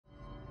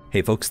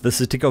Hey folks, this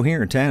is Tico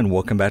here, and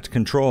welcome back to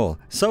Control.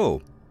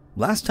 So,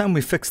 last time we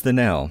fixed the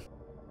nail,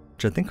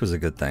 which I think was a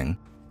good thing,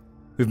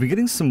 we've been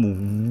getting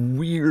some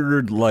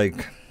weird,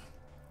 like,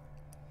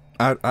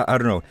 I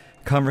don't know,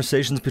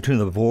 conversations between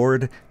the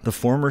board. The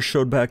former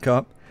showed back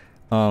up.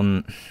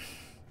 I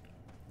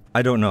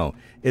don't know.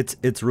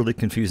 It's really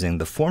confusing.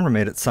 The former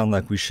made it sound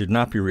like we should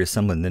not be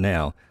reassembling the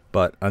nail,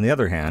 but on the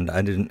other hand,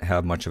 I didn't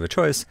have much of a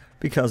choice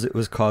because it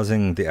was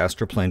causing the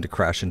astral plane to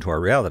crash into our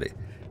reality.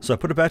 So I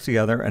put it back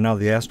together, and now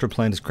the astral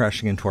plane is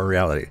crashing into our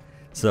reality.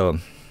 So,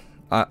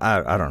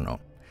 I don't know.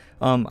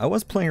 I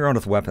was playing around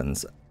with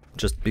weapons,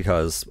 just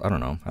because, I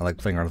don't know, I like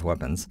playing around with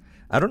weapons.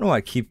 I don't know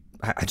why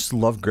I just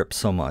love grip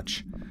so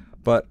much.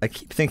 But I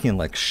keep thinking,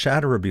 like,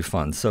 shatter would be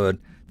fun, so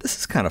this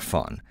is kind of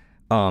fun.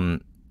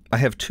 I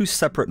have two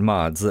separate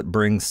mods that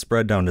bring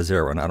spread down to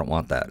 0, and I don't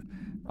want that.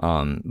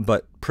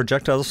 But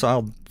projectile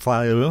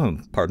fly,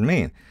 pardon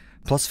me,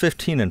 plus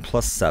 15 and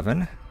plus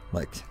 7,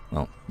 like,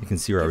 well, you can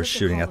see where I was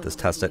shooting at this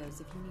test it.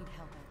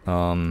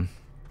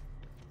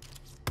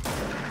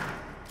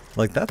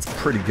 Like, that's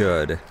pretty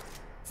good.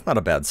 It's not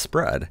a bad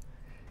spread.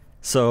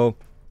 So,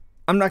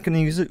 I'm not going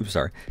to use it,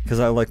 sorry, because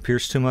I like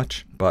Pierce too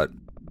much, but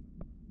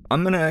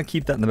I'm going to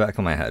keep that in the back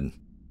of my head.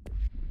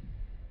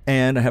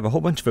 And I have a whole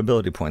bunch of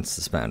ability points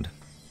to spend.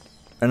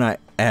 And I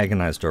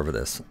agonized over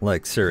this.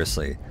 Like,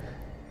 seriously.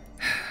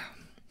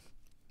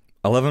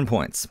 11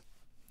 points.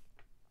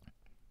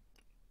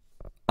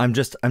 I'm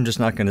just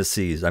not going to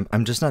seize.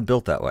 I'm just not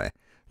built that way,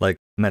 like,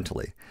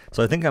 mentally.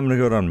 So I think I'm going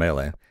to go down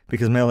melee,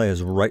 because melee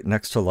is right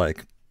next to,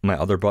 like, my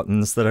other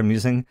buttons that I'm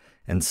using,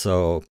 and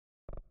so,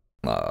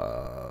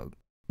 it's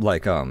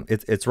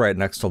right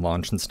next to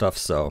launch and stuff,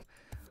 so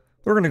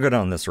we're going to go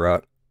down this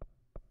route,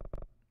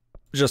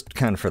 just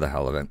kind of for the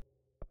hell of it.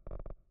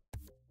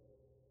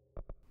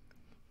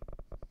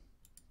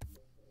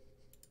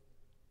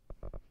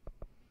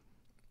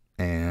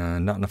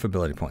 And not enough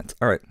ability points.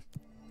 Alright.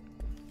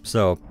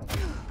 So,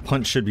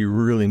 punch should be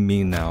really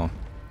mean now.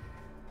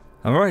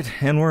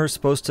 Alright, and we're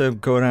supposed to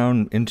go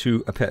down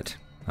into a pit.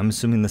 I'm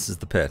assuming this is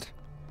the pit.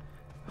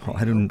 Oh,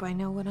 I hope I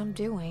know what I'm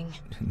doing.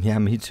 Yeah,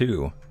 me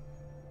too.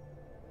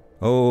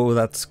 Oh,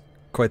 that's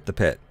quite the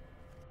pit.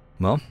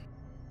 Well,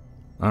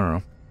 I don't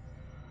know.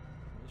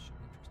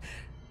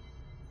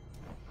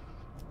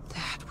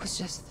 That was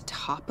just the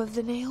top of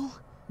the nail?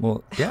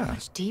 Well, yeah. How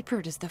much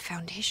deeper does the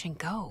foundation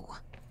go?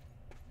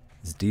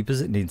 As deep as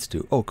it needs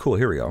to. Oh, cool,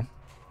 here we go.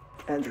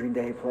 Entry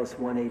day plus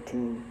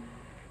 118.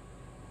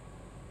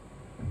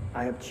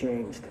 I have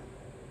changed,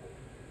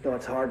 though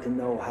it's hard to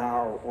know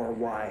how or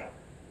why.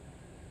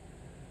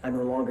 I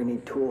no longer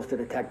need tools to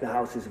detect the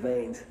house's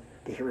veins,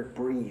 to hear it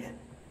breathe.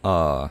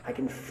 I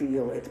can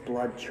feel its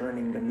blood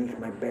churning beneath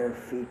my bare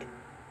feet.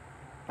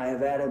 I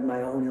have added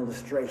my own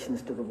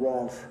illustrations to the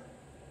walls,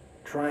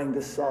 trying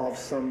to solve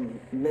some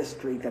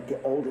mystery that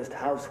the oldest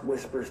house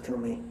whispers to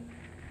me.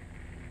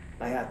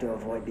 I have to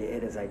avoid the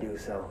it as I do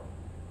so.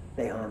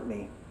 They haunt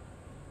me.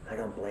 I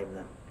don't blame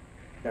them.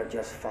 They're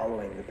just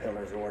following the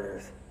pillar's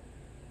orders.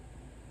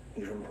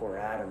 Even poor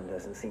Adam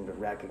doesn't seem to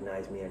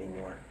recognize me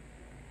anymore.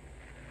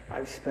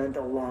 I've spent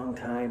a long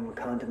time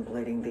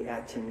contemplating the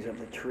etchings of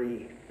the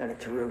tree and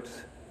its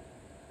roots.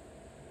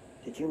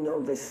 Did you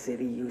know this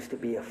city used to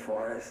be a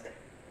forest?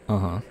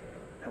 Uh-huh.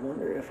 I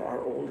wonder if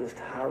our oldest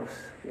house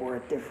wore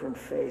a different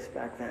face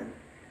back then.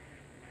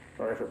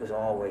 Or if it was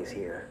always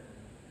here.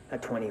 A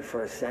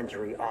 21st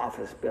century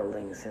office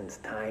building since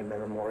time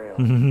immemorial.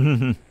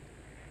 Can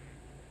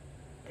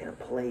a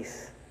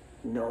place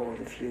know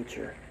the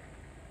future?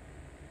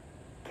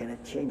 Can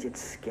it change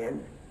its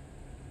skin?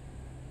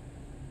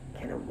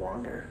 Can it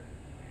wander?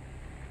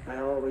 I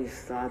always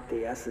thought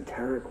the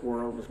esoteric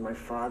world was my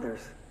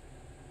father's,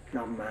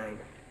 not mine.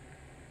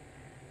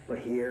 But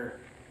here,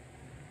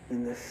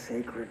 in this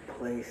sacred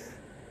place,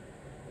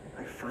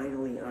 I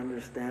finally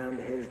understand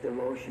his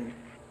devotion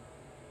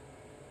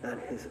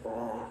and his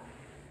awe.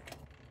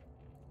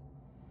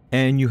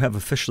 And you have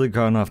officially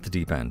gone off the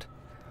deep end.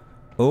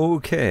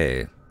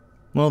 Okay.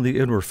 Well, the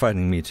id were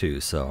fighting me too,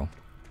 so...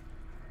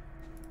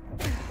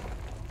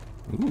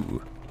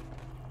 Ooh.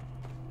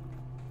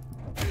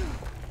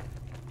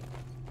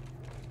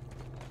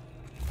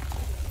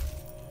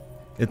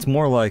 It's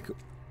more like...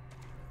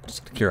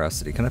 Just out of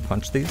curiosity, can I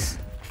punch these?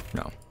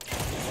 No.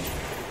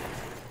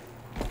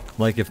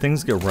 Like, if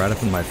things get right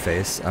up in my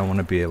face, I want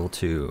to be able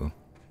to...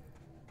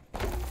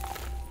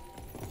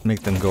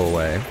 make them go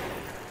away.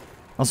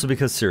 Also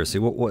because,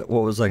 seriously, what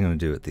was I going to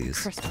do with these?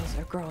 Crystals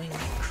are growing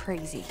like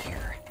crazy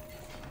here.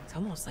 It's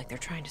almost like they're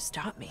trying to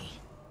stop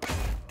me.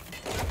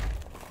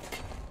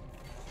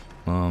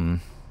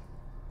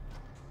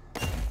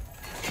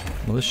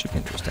 Well, this should be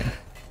interesting.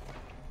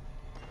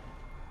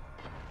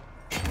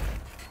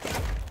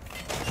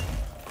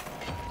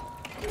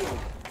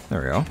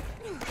 There we go.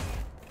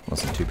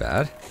 Wasn't too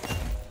bad.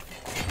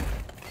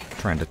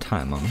 Trying to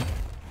time them.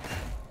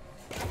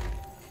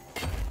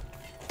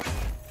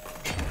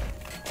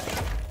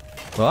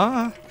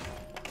 Ah!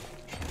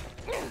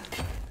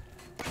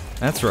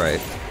 That's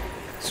right.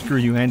 Screw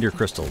you and your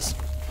crystals.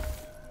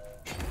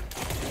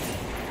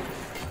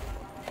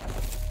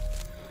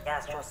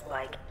 Astral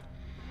spike.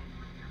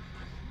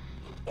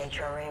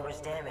 HRA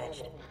was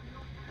damaged.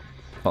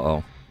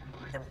 Uh-oh.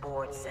 The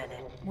board said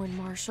it. When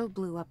Marshall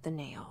blew up the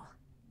nail,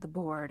 the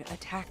board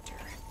attacked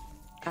her.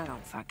 I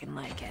don't fucking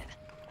like it.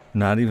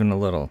 Not even a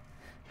little.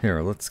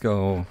 Here, let's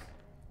go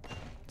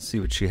see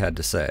what she had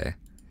to say.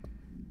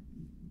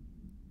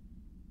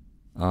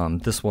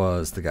 This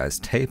was the guy's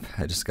tape.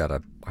 I just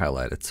gotta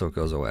highlight it so it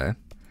goes away.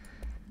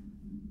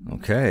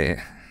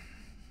 Okay.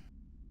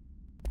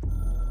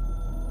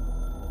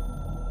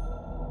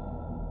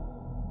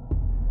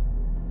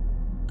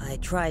 I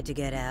tried to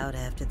get out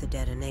after the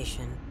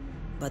detonation,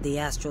 but the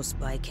astral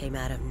spike came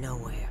out of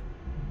nowhere.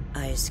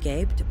 I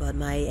escaped, but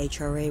my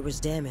HRA was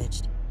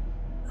damaged.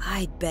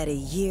 I'd bet a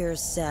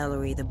year's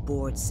salary the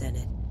board sent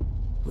it.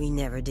 We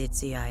never did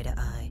see eye to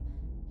eye.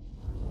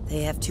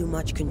 They have too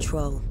much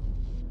control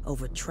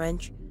over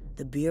Trench,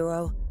 the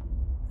Bureau,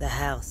 the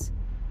House.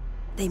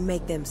 They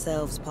make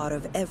themselves part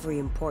of every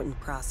important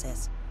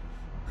process.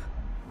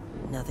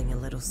 Nothing a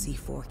little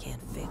C4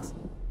 can't fix.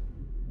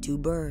 2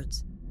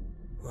 birds,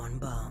 1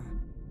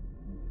 bomb.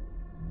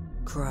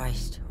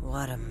 Christ,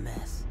 what a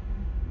mess.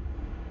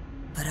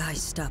 But I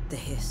stopped the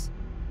hiss.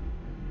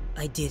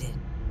 I did it.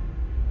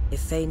 If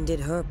Faden did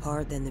her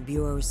part, then the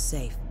Bureau is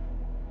safe.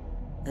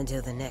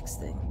 Until the next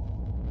thing.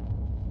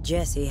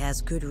 Jesse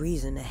has good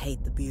reason to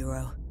hate the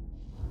Bureau.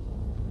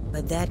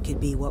 But that could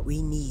be what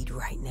we need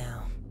right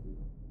now.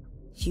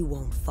 She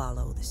won't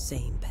follow the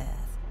same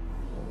path.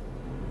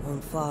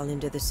 Won't fall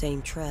into the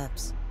same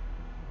traps.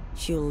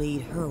 She'll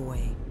lead her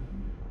way.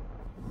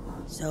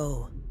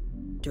 So,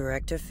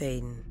 Director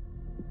Faden,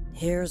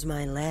 here's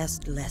my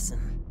last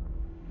lesson.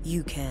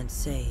 You can't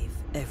save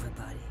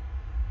everybody.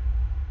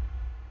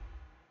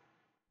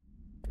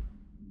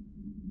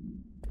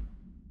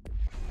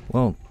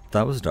 Well,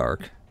 that was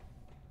dark.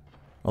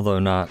 Although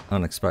not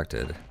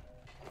unexpected.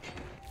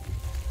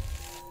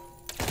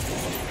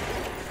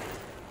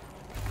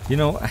 You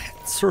know, I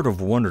sort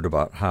of wondered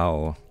about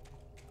how,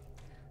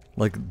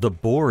 like, the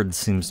board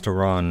seems to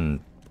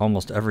run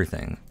almost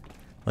everything.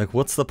 Like,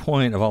 what's the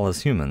point of all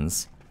us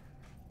humans,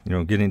 you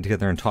know, getting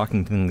together and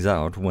talking things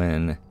out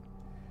when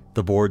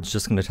the board's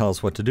just going to tell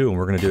us what to do and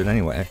we're going to do it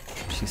anyway?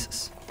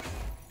 Jesus.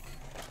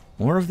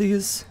 More of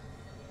these?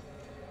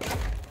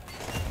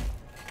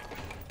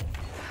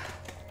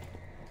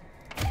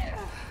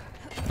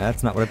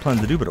 That's not what I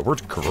planned to do, but it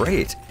worked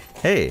great.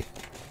 Hey.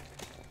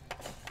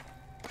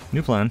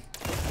 New plan.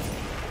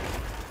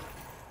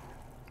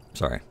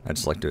 Sorry, I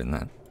just like doing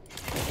that.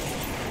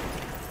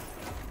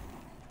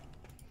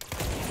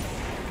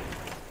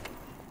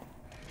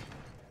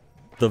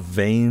 The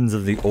veins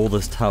of the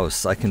oldest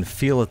house. I can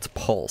feel its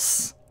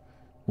pulse.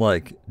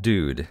 Like,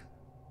 dude.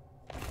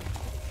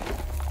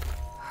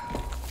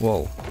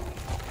 Whoa.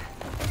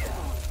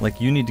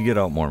 Like, you need to get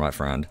out more, my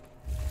friend.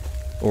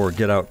 Or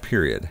get out,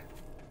 period.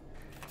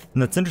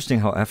 And that's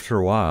interesting how after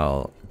a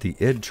while, the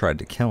id tried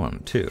to kill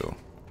him, too.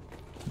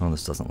 Oh,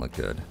 this doesn't look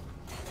good.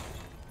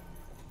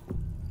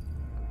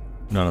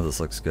 None of this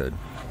looks good.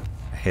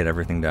 I hate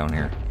everything down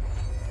here.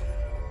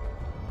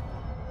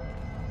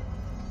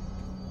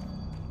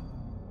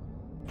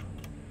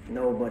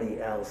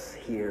 Nobody else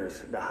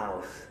hears the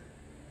house.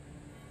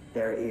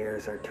 Their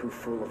ears are too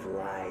full of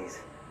lies.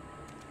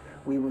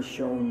 We were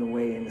shown the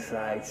way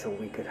inside so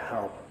we could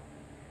help.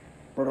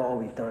 But all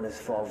we've done is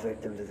fall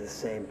victim to the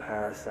same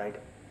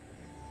parasite.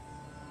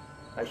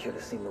 I should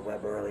have seen the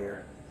web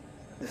earlier.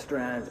 The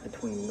strands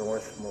between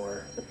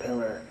Northmore, the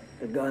pillar,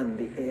 the gun,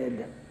 the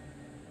id.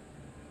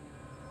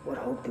 What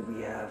hope did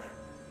we have?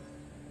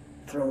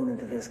 Thrown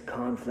into this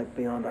conflict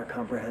beyond our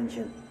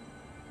comprehension.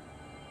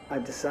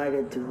 I've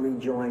decided to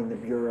rejoin the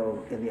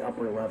Bureau in the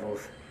upper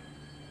levels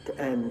to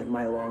end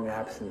my long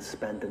absence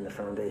spent in the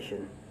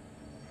Foundation.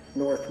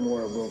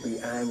 Northmore will be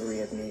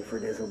angry at me for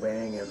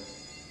disobeying him.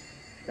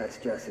 That's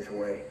just his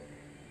way.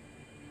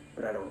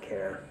 But I don't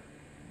care.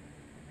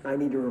 I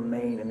need to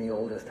remain in the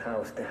oldest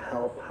house to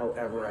help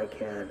however I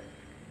can.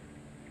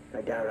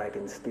 I doubt I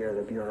can steer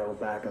the Bureau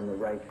back on the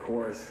right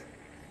course,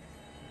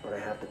 but I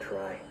have to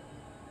try.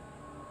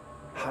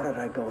 How did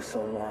I go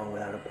so long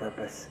without a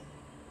purpose?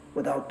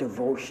 Without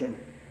devotion?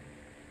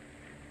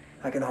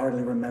 I can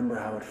hardly remember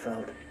how it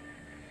felt.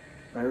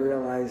 I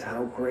realize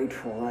how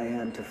grateful I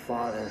am to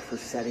Father for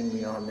setting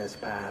me on this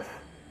path.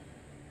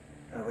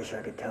 I wish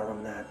I could tell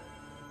him that.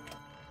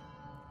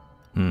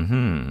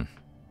 Mm-hmm.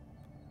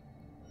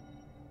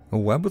 A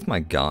web with my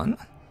gun?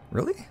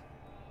 Really?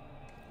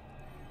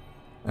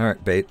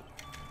 Alright, bait.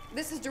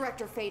 This is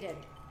Director Faden.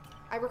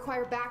 I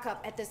require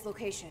backup at this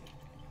location.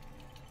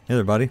 Hey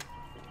there, buddy.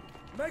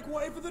 Make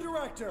way for the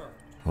Director!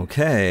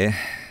 Okay.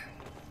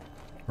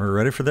 We're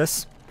ready for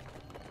this?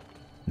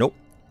 Nope.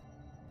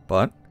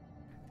 But...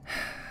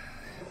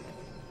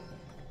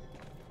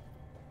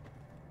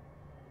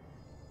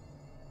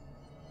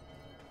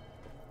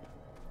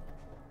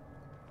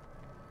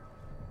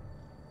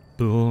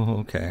 oh,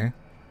 okay.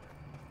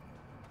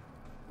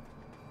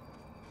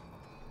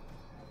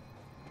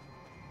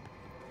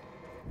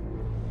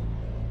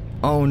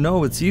 Oh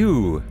no, it's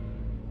you!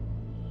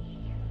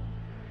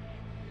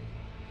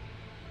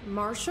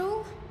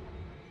 Marshall?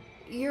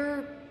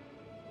 You're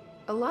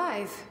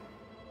alive.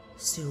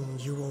 Soon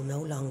you will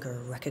no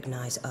longer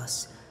recognize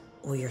us,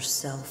 or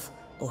yourself,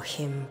 or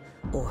him,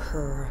 or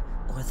her,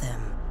 or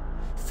them.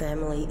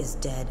 Family is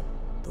dead.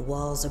 The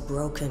walls are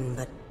broken,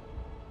 but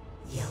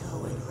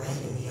yellow and red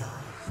in the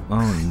eye.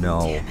 Oh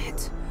no. Damn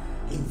it.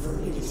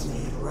 Inverted is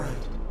made right.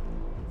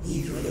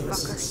 Leave your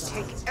Fuckers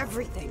take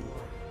everything.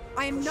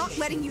 I am not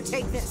letting you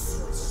take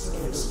this.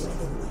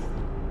 Inexplicably,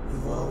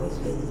 you've always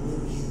been the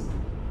new you.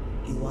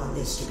 You want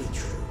this to be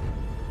true.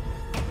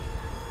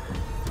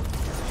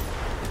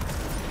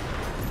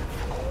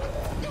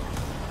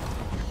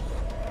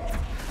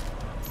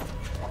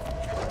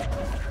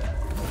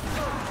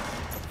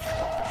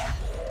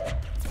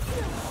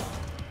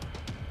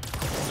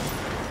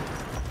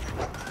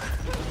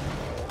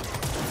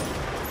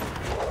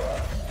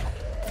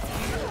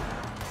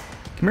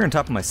 Come here on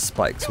top of my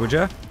spikes, would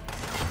ya?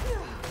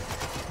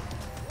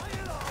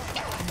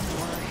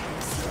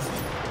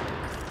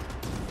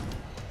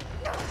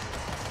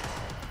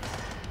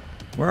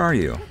 Where are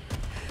you?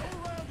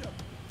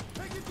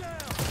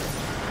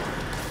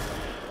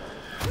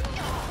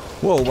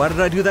 Whoa, why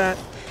did I do that?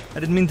 I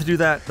didn't mean to do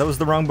that. That was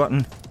the wrong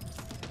button.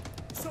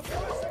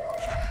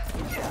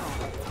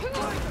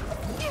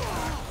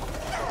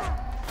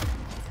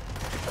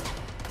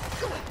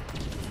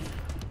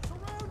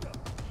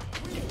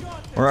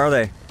 Where are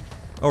they?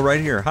 Oh, right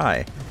here.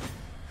 Hi.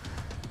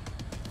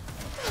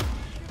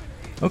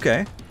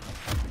 Okay.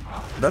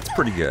 That's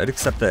pretty good,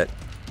 except that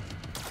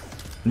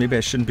maybe I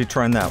shouldn't be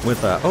trying that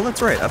with oh,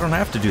 that's right. I don't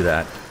have to do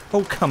that.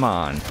 Oh, come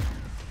on.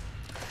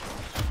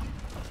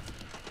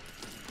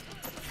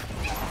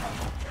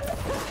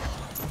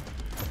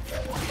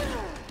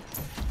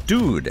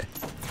 Dude.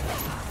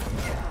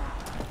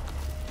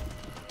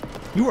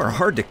 You are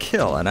hard to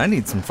kill, and I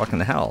need some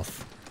fucking health.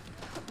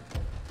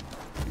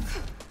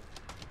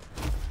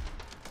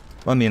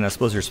 Well, I mean, I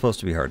suppose you're supposed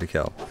to be hard to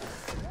kill.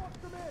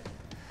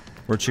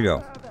 Where'd she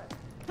go?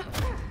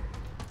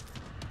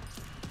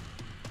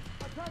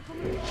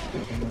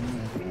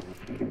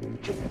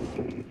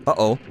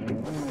 Uh-oh.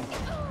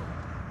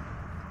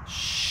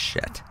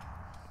 Shit.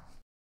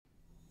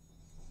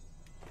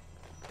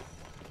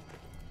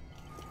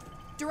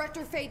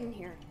 Director Faden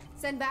here.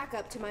 Send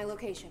backup to my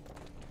location.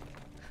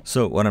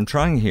 So what I'm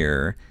trying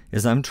here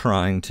is I'm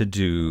trying to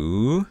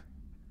do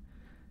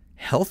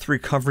health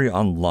recovery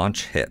on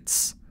launch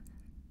hits.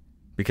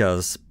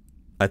 Because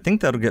I think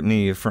that'll keep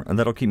me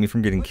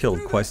from getting killed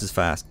twice as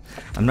fast.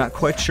 I'm not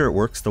quite sure it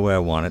works the way I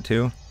want it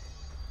to.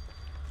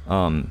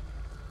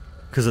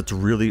 Because it's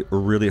really,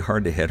 really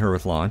hard to hit her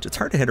with launch. It's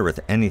hard to hit her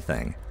with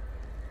anything.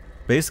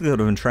 Basically what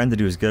I've been trying to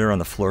do is get her on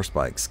the floor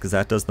spikes, because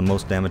that does the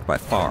most damage by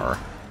far.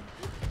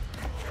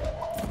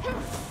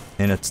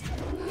 And it's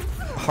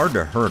hard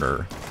to hurt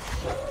her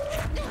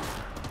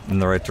in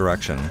the right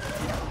direction.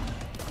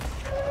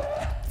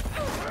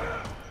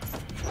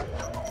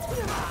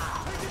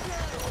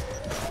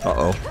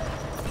 Uh-oh.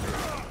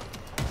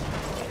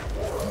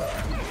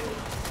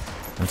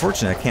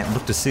 Unfortunately, I can't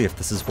look to see if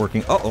this is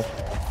working. Uh-oh.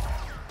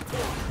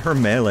 Her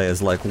melee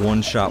is like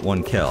one shot,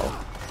 one kill.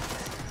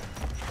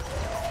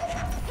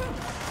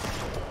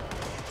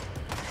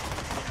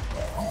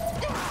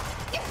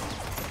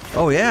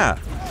 Oh yeah,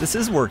 this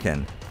is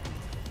working.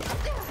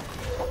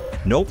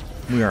 Nope,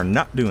 we are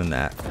not doing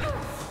that.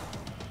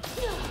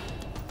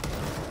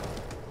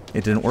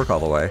 It didn't work all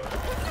the way.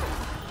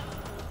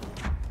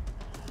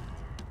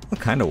 It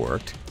kind of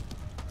worked.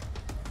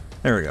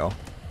 There we go.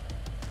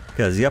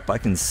 Because, yep, I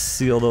can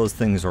seal those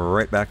things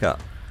right back up.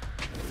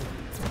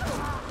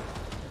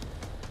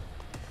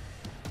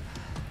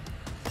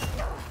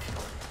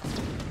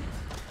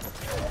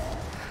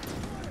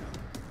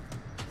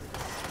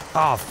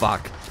 Oh,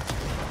 fuck.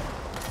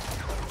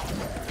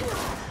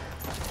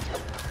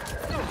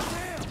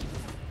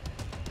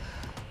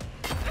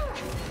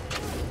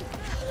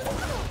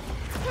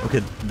 Okay,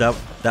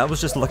 that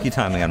was just lucky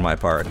timing on my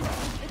part.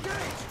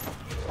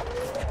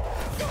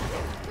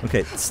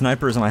 Okay,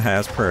 sniper is my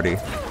highest priority.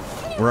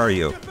 Where are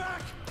you?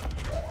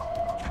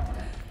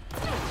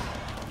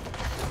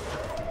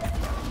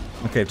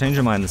 Okay, change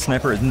your mind. The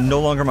sniper is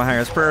no longer my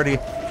highest priority.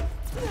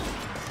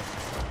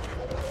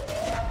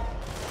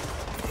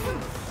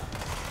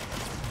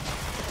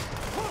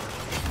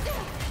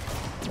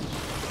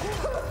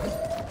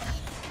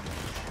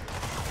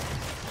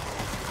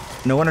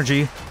 No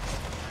energy.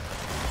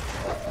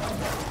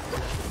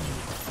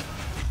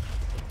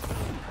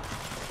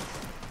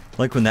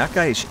 Like when that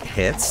guy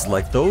hits,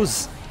 like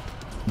those,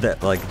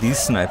 these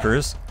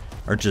snipers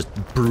are just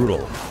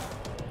brutal.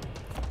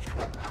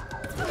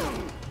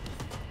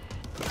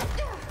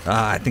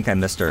 Ah, I think I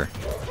missed her.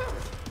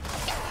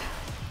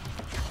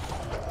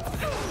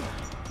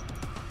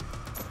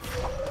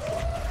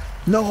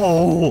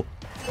 No!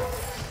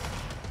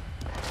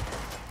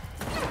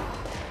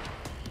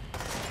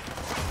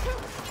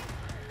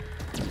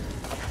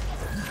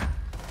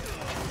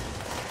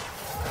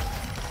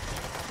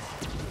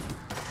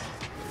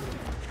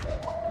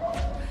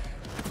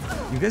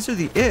 You guys are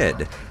the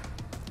id.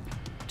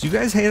 Do you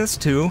guys hate us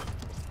too?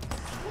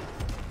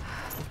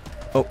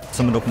 Oh,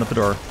 someone opened up the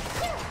door.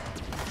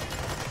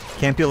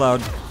 Can't be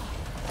allowed.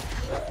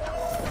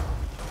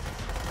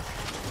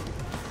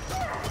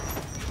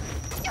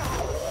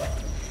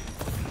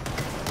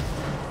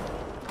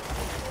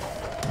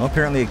 Well,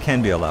 apparently it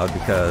can be allowed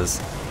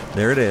because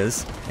there it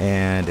is,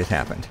 and it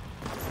happened.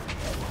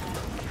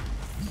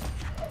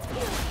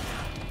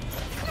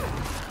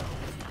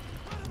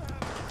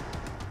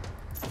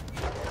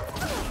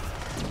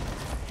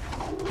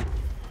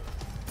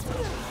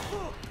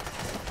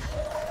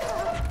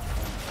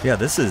 Yeah,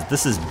 this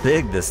is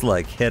big, this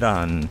like hit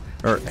on,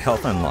 or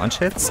health on launch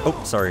hits. Oh,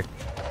 sorry.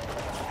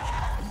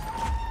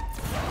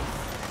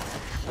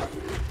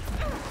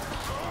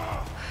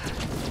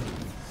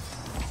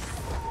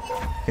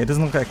 It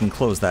doesn't look like I can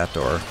close that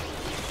door.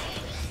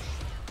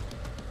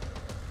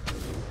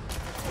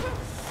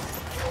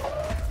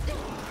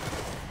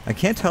 I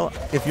can't tell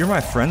if you're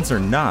my friends or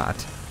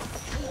not.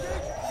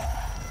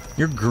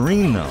 You're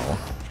green though.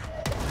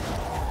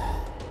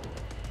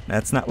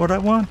 That's not what I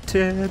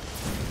wanted.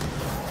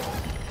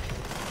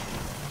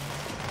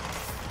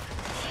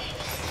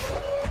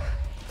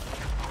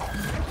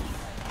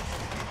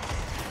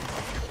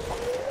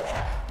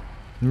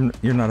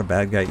 You're not a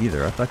bad guy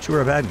either. I thought you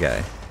were a bad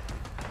guy.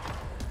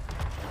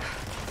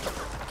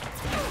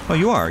 Oh,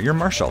 you are. You're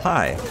Marshall.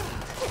 Hi.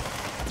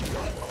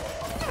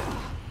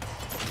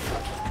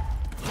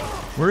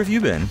 Where have you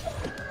been?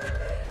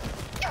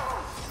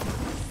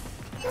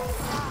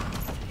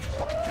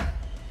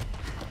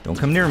 Don't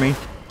come near me.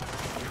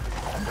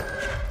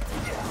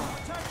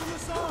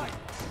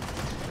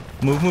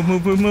 Move, move,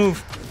 move, move, move.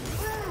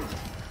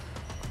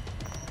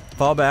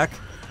 Fall back.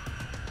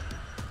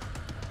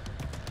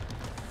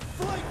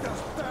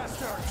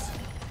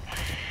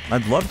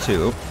 I'd love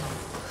to.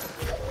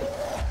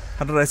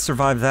 How did I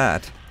survive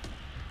that?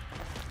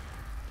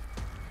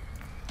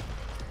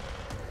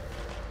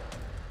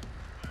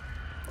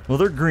 Well,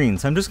 they're green,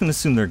 so I'm just gonna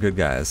assume they're good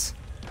guys.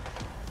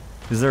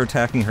 Because they're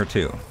attacking her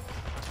too.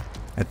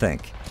 I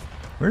think.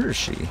 Where is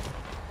she?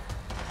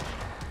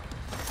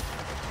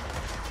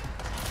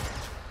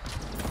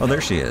 Oh,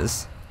 there she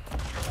is.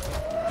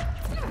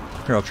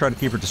 Here, I'll try to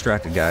keep her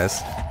distracted,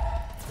 guys.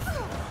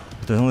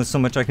 There's only so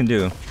much I can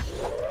do.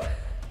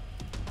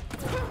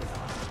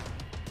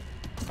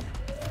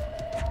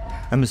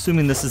 I'm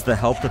assuming this is the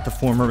help that the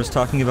former was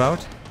talking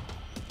about.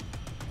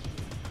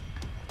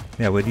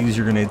 Yeah, way to use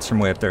your grenades from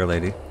way up there,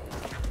 lady.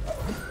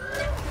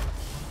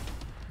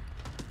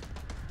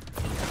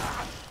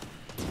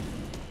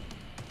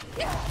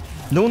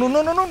 No, no,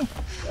 no, no, no!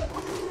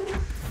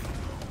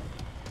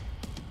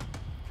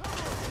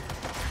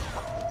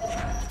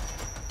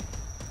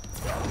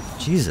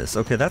 Jesus,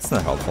 okay, that's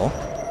not helpful.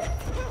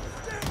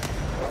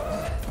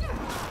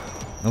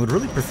 I would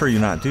really prefer you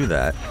not do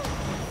that.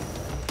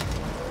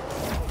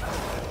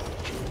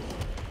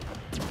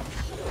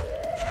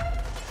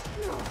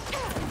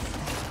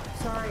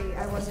 Sorry,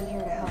 I wasn't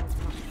here to help.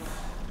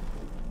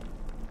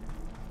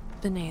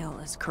 The nail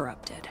is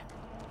corrupted.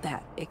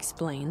 That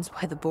explains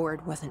why the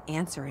board wasn't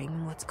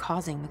answering what's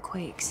causing the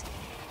quakes.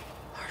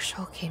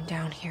 Marshall came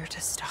down here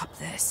to stop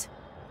this.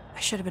 I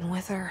should have been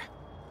with her.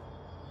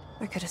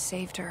 I could have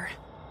saved her,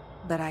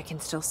 but I can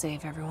still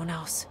save everyone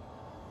else.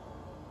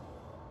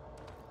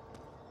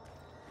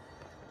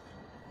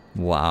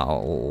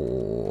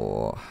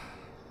 Wow.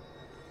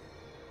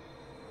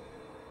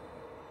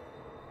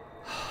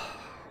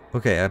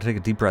 Okay, I gotta take a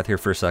deep breath here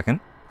for a second.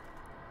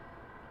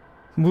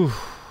 Whew.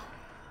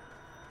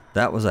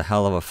 That was a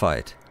hell of a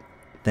fight.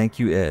 Thank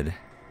you, Ed.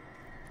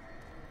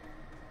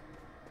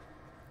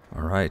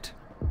 All right.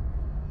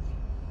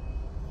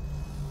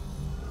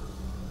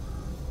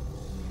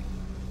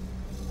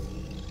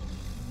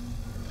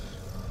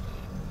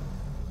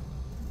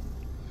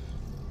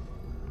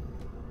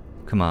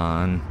 Come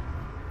on.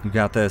 You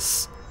got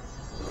this.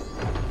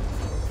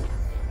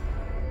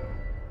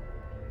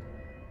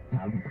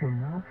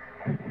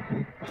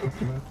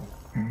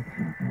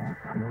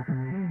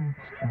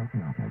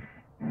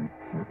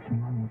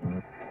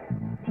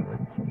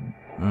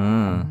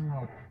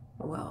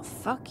 Well,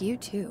 fuck you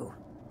too.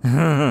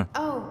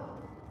 Oh,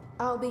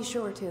 I'll be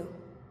sure to.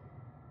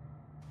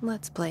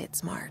 Let's play it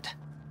smart.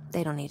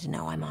 They don't need to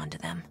know I'm onto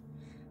them.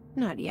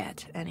 Not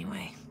yet,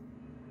 anyway.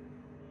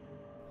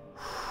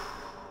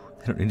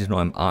 They don't need to know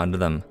I'm onto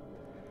them.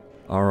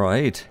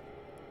 Alright.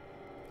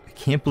 I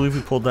can't believe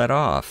we pulled that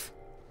off.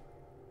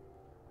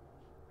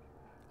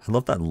 I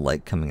love that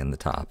light coming in the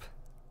top.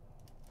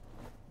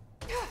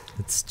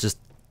 It's just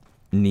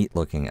neat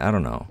looking. I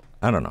don't know.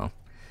 I don't know.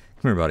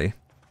 Come here, buddy.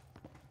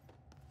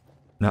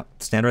 No,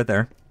 stand right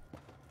there.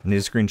 I need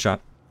a screenshot.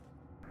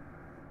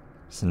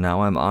 So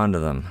now I'm onto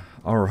them.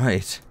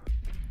 Alright.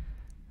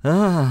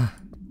 Ah.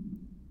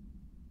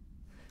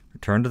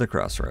 Return to the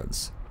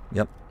crossroads.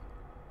 Yep.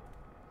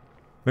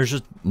 There's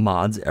just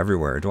mods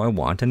everywhere. Do I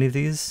want any of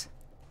these?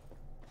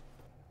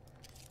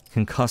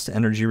 Concussed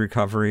energy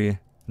recovery?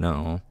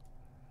 No.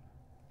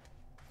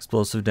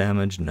 Explosive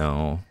damage?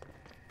 No.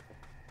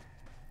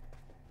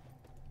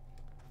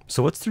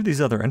 So what's through these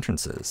other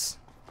entrances?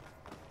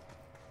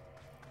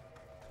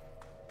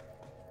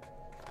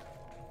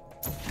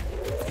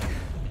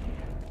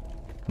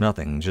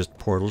 Nothing, just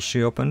portals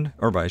she opened.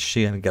 Or by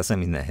she, I guess I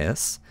mean the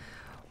hiss.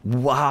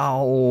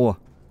 Wow!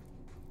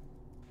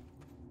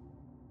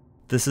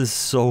 This is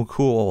so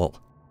cool.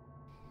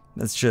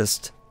 It's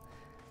just...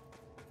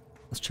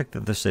 Let's check the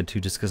other side too,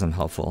 just because I'm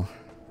helpful.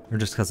 Or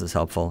just because it's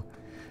helpful.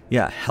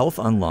 Yeah, health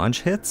on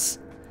launch hits?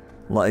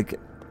 Like,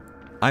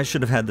 I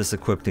should have had this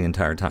equipped the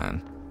entire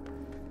time.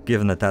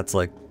 Given that that's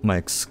like my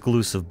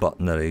exclusive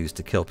button that I use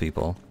to kill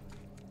people.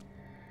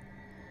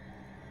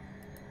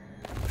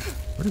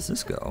 Where does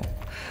this go?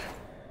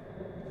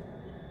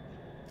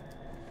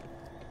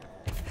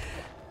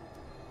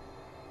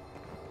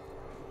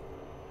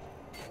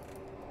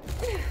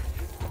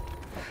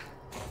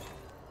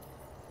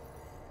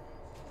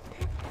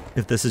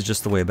 If this is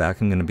just the way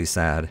back, I'm gonna be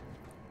sad.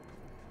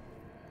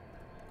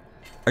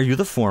 Are you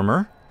the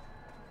former?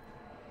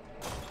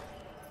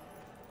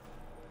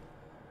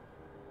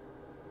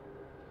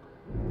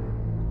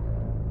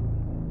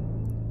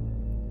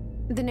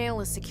 The nail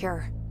is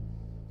secure.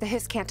 The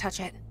hiss can't touch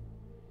it.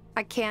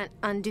 I can't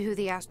undo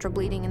the astral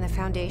bleeding in the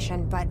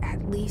Foundation, but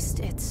at least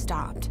it's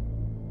stopped.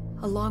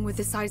 Along with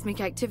the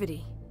seismic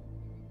activity.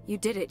 You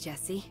did it,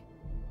 Jesse.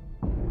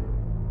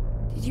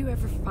 Did you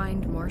ever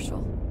find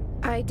Marshall?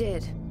 I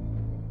did.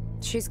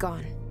 She's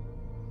gone.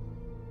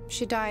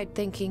 She died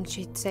thinking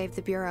she'd save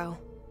the Bureau.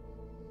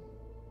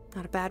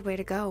 Not a bad way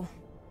to go.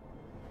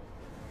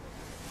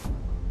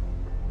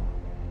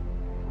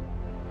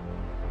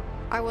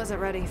 I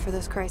wasn't ready for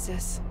this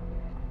crisis.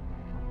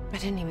 I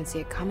didn't even see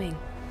it coming.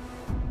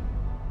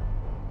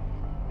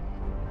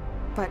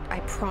 But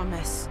I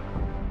promise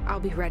I'll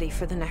be ready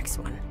for the next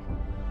one.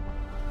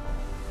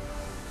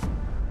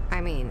 I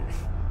mean,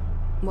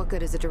 what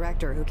good is a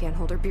director who can't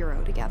hold her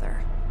Bureau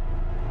together?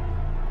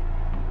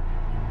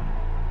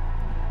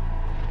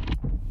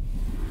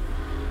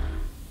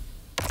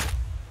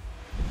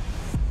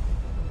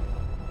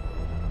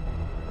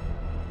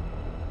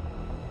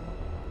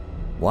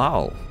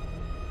 Wow.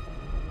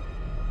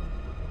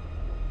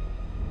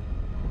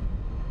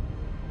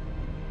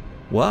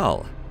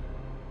 Well.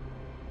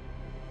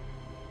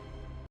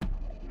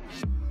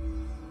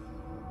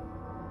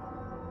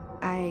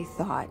 I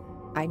thought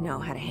I know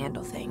how to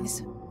handle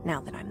things, now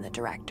that I'm the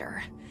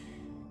director.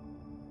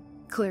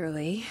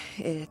 Clearly,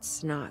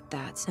 it's not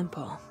that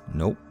simple.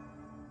 Nope.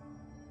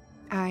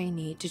 I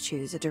need to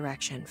choose a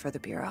direction for the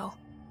Bureau.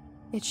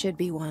 It should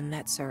be one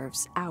that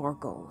serves our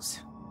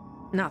goals,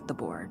 not the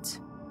board's.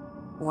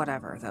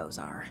 Whatever those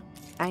are.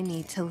 I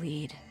need to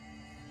lead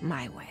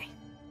my way.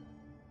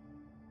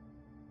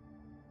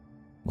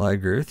 Well, I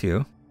agree with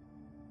you.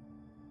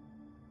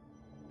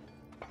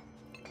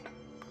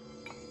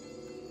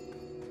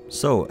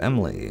 So,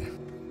 Emily,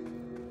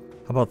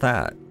 how about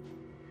that?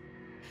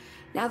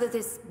 Now that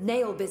this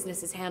nail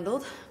business is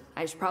handled,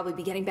 I should probably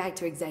be getting back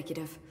to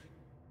executive.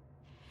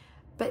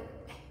 But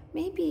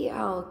maybe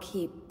I'll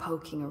keep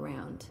poking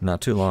around. Not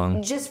too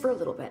long. Just for a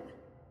little bit.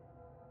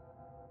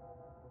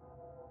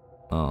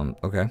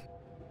 Okay.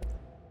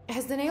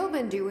 Has the nail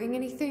been doing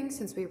anything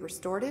since we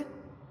restored it?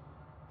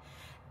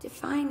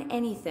 Define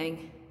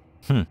anything.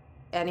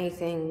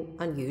 Anything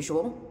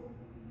unusual?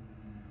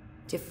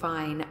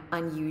 Define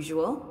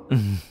unusual.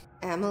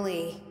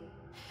 Emily.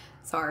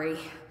 Sorry,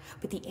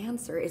 but the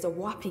answer is a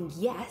whopping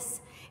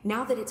yes.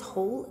 Now that it's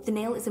whole, the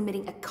nail is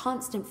emitting a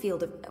constant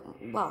field of,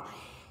 well,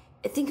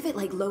 think of it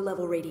like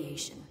low-level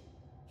radiation.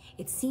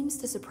 It seems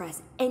to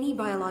suppress any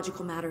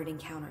biological matter it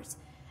encounters.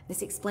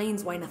 This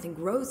explains why nothing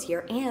grows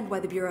here and why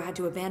the Bureau had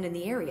to abandon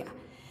the area.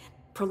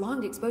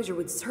 Prolonged exposure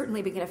would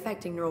certainly begin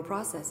affecting neural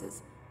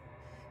processes.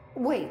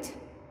 Wait.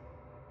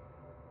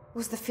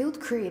 Was the field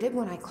created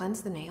when I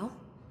cleansed the nail?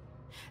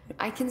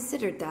 I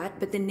considered that,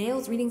 but the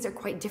nail's readings are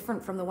quite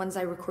different from the ones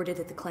I recorded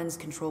at the cleanse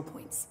control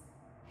points.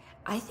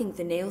 I think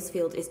the nail's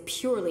field is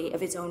purely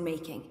of its own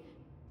making.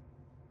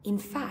 In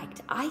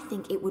fact, I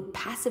think it would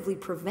passively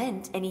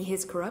prevent any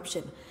Hiss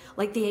corruption,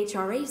 like the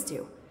HRAs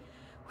do.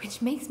 Which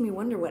makes me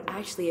wonder what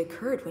actually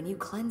occurred when you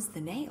cleansed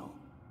the nail.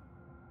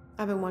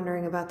 I've been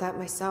wondering about that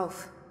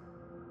myself.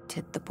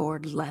 Did the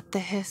board let the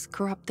hiss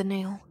corrupt the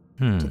nail?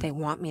 Did they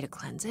want me to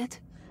cleanse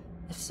it?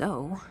 If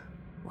so,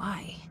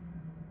 why?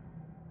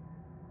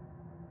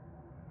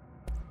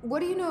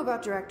 What do you know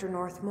about Director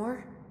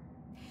Northmore?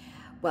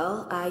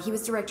 Well, he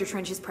was Director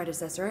Trench's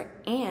predecessor,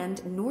 and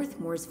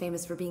Northmore's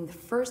famous for being the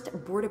first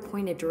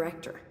board-appointed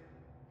director.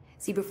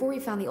 See, before we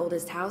found the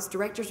oldest house,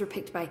 directors were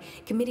picked by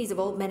committees of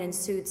old men in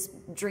suits,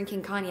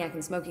 drinking cognac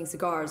and smoking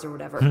cigars or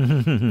whatever.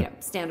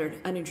 Standard,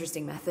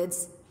 uninteresting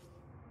methods.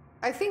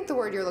 I think the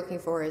word you're looking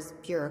for is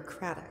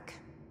bureaucratic.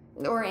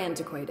 Or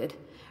antiquated.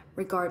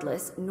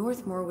 Regardless,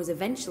 Northmore was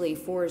eventually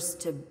forced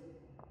to...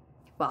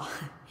 Well,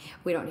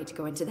 we don't need to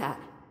go into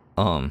that.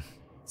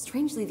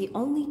 Strangely, the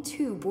only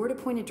two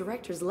board-appointed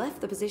directors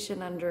left the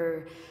position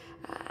under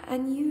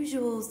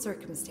unusual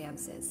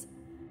circumstances.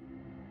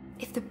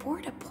 If the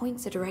board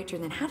appoints a director,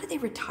 then how do they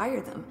retire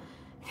them?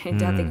 I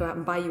doubt they go out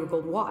and buy you a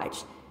gold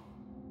watch.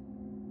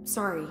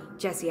 Sorry,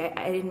 Jesse,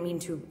 I didn't mean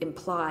to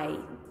imply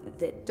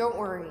that... Don't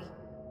worry.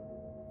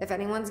 If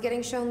anyone's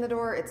getting shown the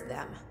door, it's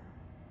them.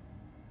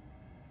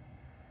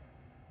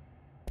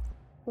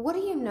 What do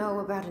you know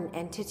about an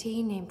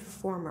entity named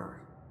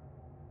Former?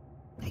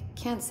 I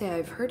can't say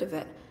I've heard of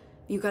it.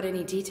 You got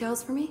any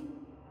details for me?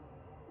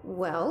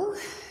 Well,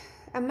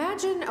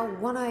 imagine a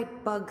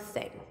one-eyed bug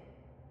thing.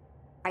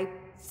 I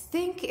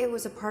think it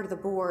was a part of the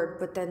board,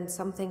 but then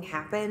something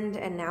happened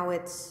and now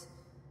it's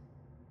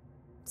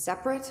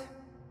separate.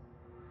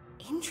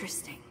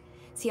 Interesting.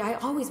 See, I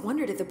always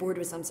wondered if the board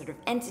was some sort of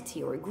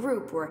entity or a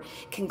group or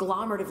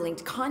conglomerate of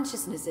linked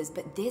consciousnesses,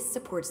 but this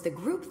supports the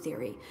group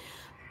theory.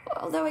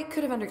 Although it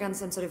could have undergone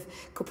some sort of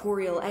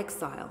corporeal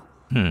exile.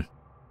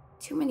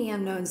 Too many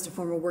unknowns to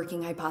form a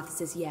working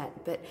hypothesis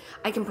yet, but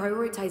I can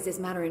prioritize this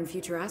matter in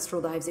future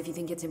astral dives if you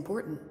think it's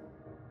important.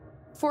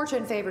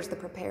 Fortune favors the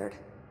prepared.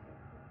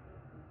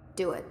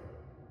 Do it.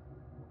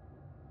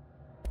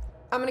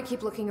 I'm gonna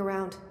keep looking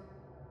around.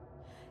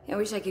 I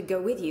wish I could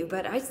go with you,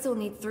 but I still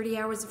need 30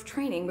 hours of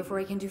training before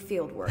I can do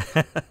field work.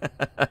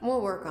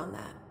 We'll work on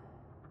that.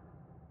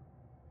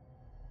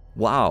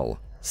 Wow.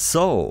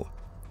 So,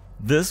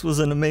 this was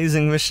an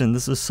amazing mission.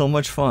 This was so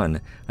much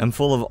fun. I'm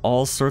full of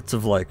all sorts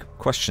of, like,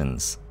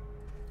 questions.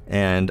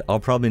 And I'll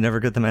probably never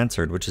get them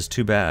answered, which is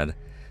too bad.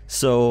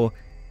 So,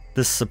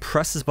 this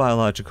suppresses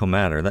biological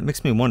matter. That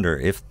makes me wonder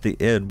if the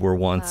id were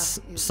once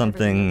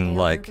something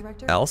like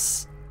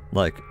else?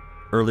 Like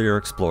earlier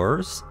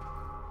explorers?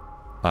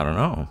 I don't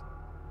know.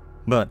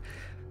 But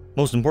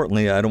most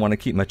importantly, I don't want to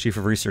keep my chief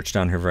of research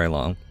down here very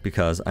long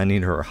because I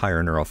need her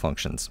higher neural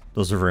functions.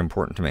 Those are very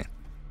important to me.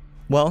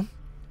 Well,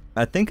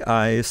 I think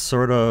I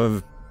sort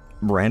of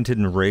ranted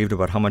and raved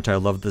about how much I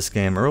loved this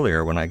game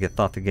earlier when I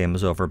thought the game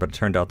was over, but it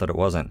turned out that it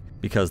wasn't,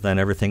 because then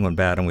everything went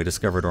bad and we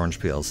discovered orange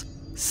peels.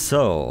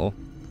 So,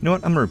 you know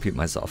what? I'm gonna repeat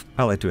myself.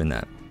 I like doing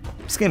that.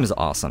 This game is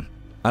awesome.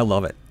 I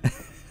love it.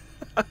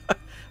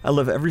 I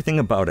love everything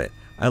about it.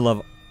 I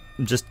love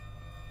just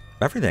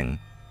everything.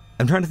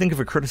 I'm trying to think of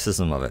a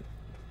criticism of it.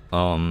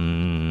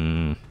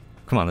 Come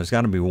on, there's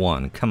gotta be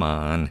one. Come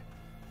on.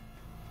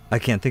 I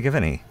can't think of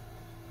any.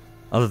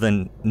 Other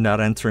than not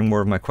answering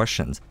more of my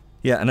questions.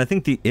 Yeah, and I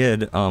think the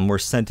id were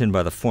sent in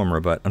by the former,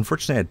 but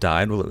unfortunately it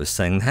died while it was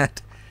saying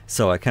that,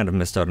 so I kind of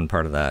missed out on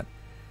part of that.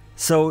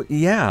 So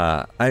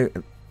yeah, I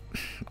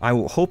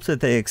hope that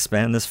they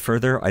expand this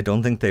further. I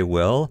don't think they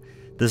will.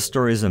 This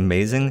story is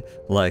amazing.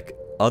 Like,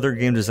 other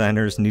game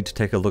designers need to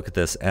take a look at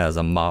this as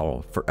a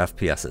model for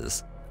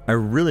FPSs. I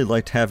really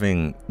liked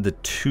having the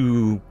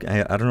two,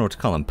 I don't know what to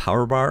call them,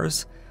 power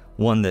bars.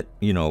 One that,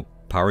 you know,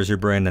 powers your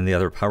brain and the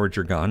other powered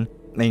your gun.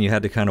 And you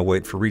had to kind of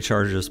wait for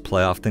recharges,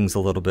 play off things a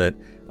little bit.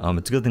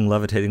 It's a good thing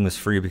levitating was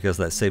free because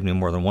that saved me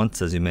more than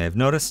once, as you may have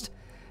noticed.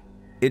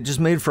 It just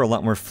made for a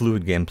lot more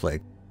fluid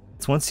gameplay.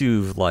 It's once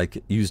you've,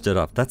 like, used it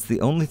up. That's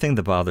the only thing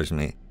that bothers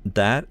me.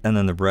 That, and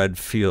then the red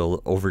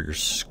feel over your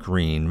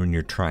screen when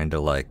you're trying to,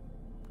 like,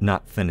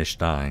 not finish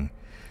dying.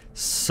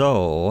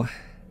 So,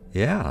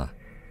 yeah.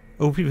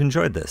 I hope you've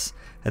enjoyed this.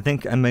 I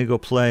think I may go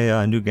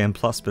play New Game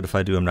Plus, but if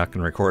I do, I'm not going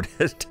to record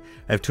it.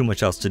 I have too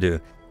much else to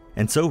do.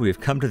 And so we've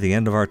come to the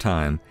end of our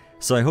time.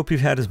 So I hope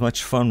you've had as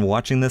much fun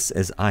watching this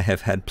as I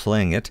have had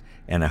playing it,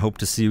 and I hope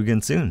to see you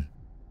again soon.